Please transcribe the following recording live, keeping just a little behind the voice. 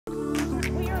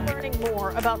learning more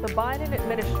about the Biden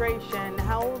administration,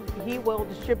 how he will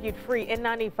distribute free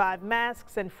N95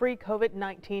 masks and free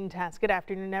COVID-19 tests. Good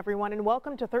afternoon, everyone, and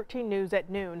welcome to 13 News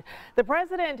at noon. The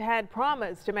president had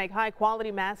promised to make high-quality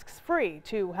masks free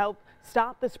to help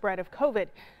stop the spread of COVID.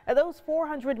 Those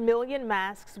 400 million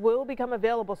masks will become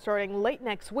available starting late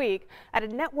next week at a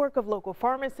network of local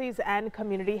pharmacies and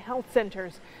community health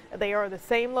centers. They are the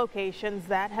same locations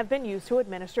that have been used to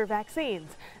administer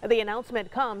vaccines. The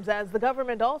announcement comes as the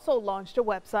government also launched a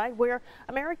website where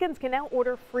Americans can now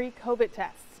order free COVID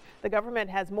tests. The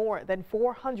government has more than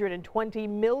 420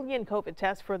 million COVID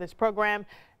tests for this program,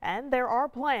 and there are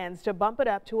plans to bump it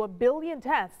up to 1 billion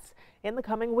tests in the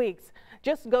coming weeks.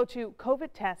 Just go to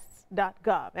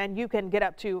covidtests.gov and you can get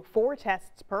up to 4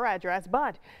 tests per address,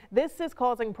 but this is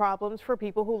causing problems for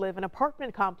people who live in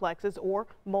apartment complexes or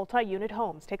multi-unit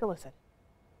homes. Take a listen.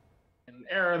 An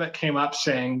error that came up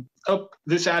saying, oh,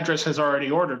 this address has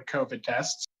already ordered COVID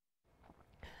tests.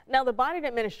 Now, the Biden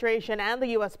administration and the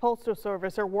U.S. Postal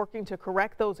Service are working to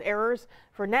correct those errors.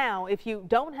 For now, if you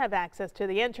don't have access to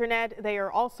the internet, they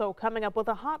are also coming up with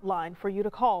a hotline for you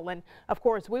to call. And of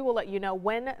course, we will let you know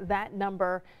when that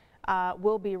number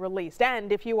will be released.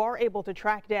 And if you are able to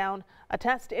track down a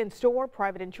test in store,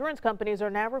 private insurance companies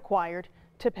are now required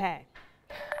to pay.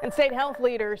 And state health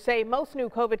leaders say most new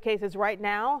COVID cases right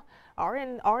now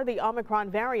are the Omicron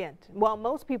variant. While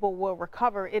most people will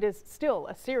recover, it is still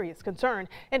a serious concern.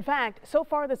 In fact, so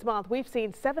far this month, we've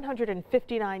seen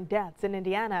 759 deaths in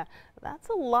Indiana. That's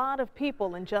a lot of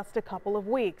people in just a couple of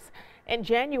weeks. In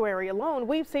January alone,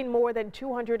 we've seen more than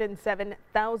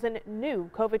 207,000 new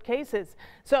COVID cases.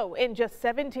 So in just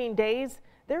 17 days,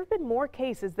 there have been more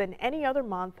cases than any other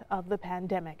month of the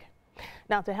pandemic.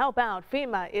 Now, to help out,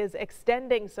 FEMA is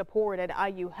extending support at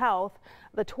IU Health.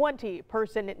 The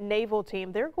 20-person naval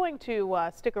team, they're going to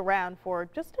stick around for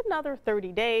just another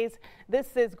 30 days.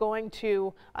 This is going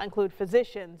to include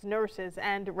physicians, nurses,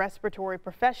 and respiratory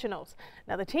professionals.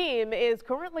 Now, the team is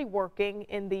currently working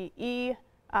in the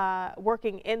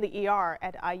ER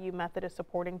at IU Methodist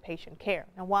supporting patient care.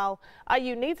 Now, while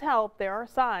IU needs help, there are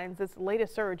signs this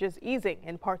latest surge is easing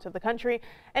in parts of the country.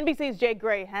 NBC's Jay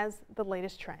Gray has the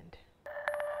latest trend.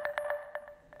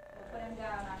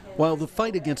 While the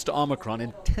fight against Omicron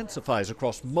intensifies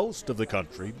across most of the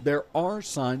country, there are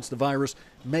signs the virus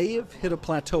may have hit a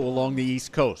plateau along the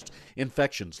East Coast.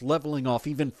 Infections leveling off,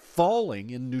 even falling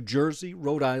in New Jersey,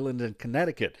 Rhode Island, and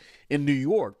Connecticut. In New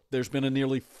York, there's been a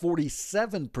nearly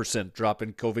 47% drop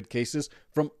in COVID cases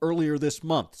from earlier this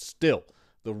month. Still,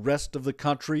 the rest of the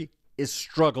country is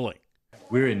struggling.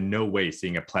 We're in no way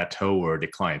seeing a plateau or a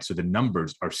decline, so the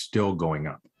numbers are still going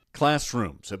up.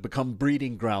 Classrooms have become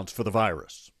breeding grounds for the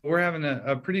virus. We're having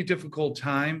a pretty difficult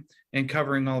time in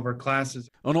covering all of our classes.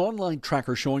 An online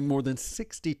tracker showing more than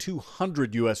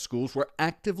 6,200 U.S. schools were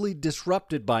actively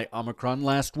disrupted by Omicron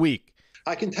last week.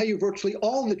 I can tell you virtually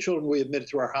all the children we admitted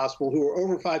to our hospital who are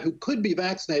over 5 who could be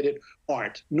vaccinated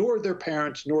aren't, nor their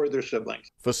parents, nor their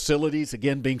siblings. Facilities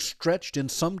again being stretched, in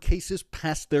some cases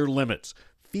past their limits.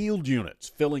 Field units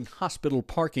filling hospital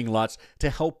parking lots to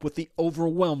help with the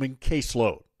overwhelming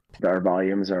caseload. Our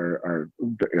volumes are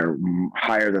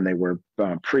higher than they were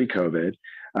pre-COVID.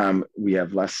 We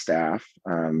have less staff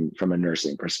from a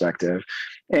nursing perspective,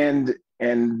 and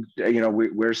you know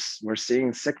we're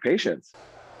seeing sick patients.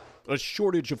 A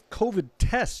shortage of COVID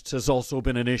tests has also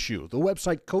been an issue. The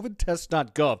website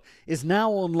covidtests.gov is now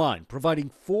online, providing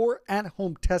 4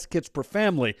 at-home test kits per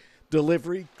family.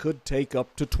 Delivery could take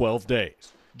up to 12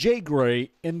 days. Jay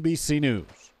Gray, NBC News.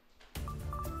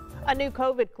 A new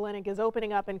COVID clinic is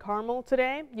opening up in Carmel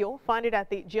today. You'll find it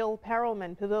at the Jill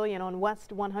Perelman Pavilion on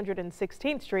West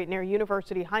 116th Street near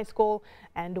University High School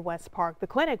and West Park. The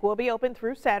clinic will be open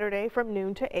through Saturday from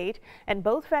noon to 8, and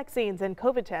both vaccines and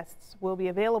COVID tests will be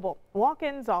available.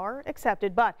 Walk-ins are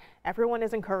accepted, but everyone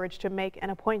is encouraged to make an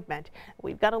appointment.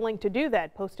 We've got a link to do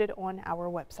that posted on our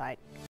website.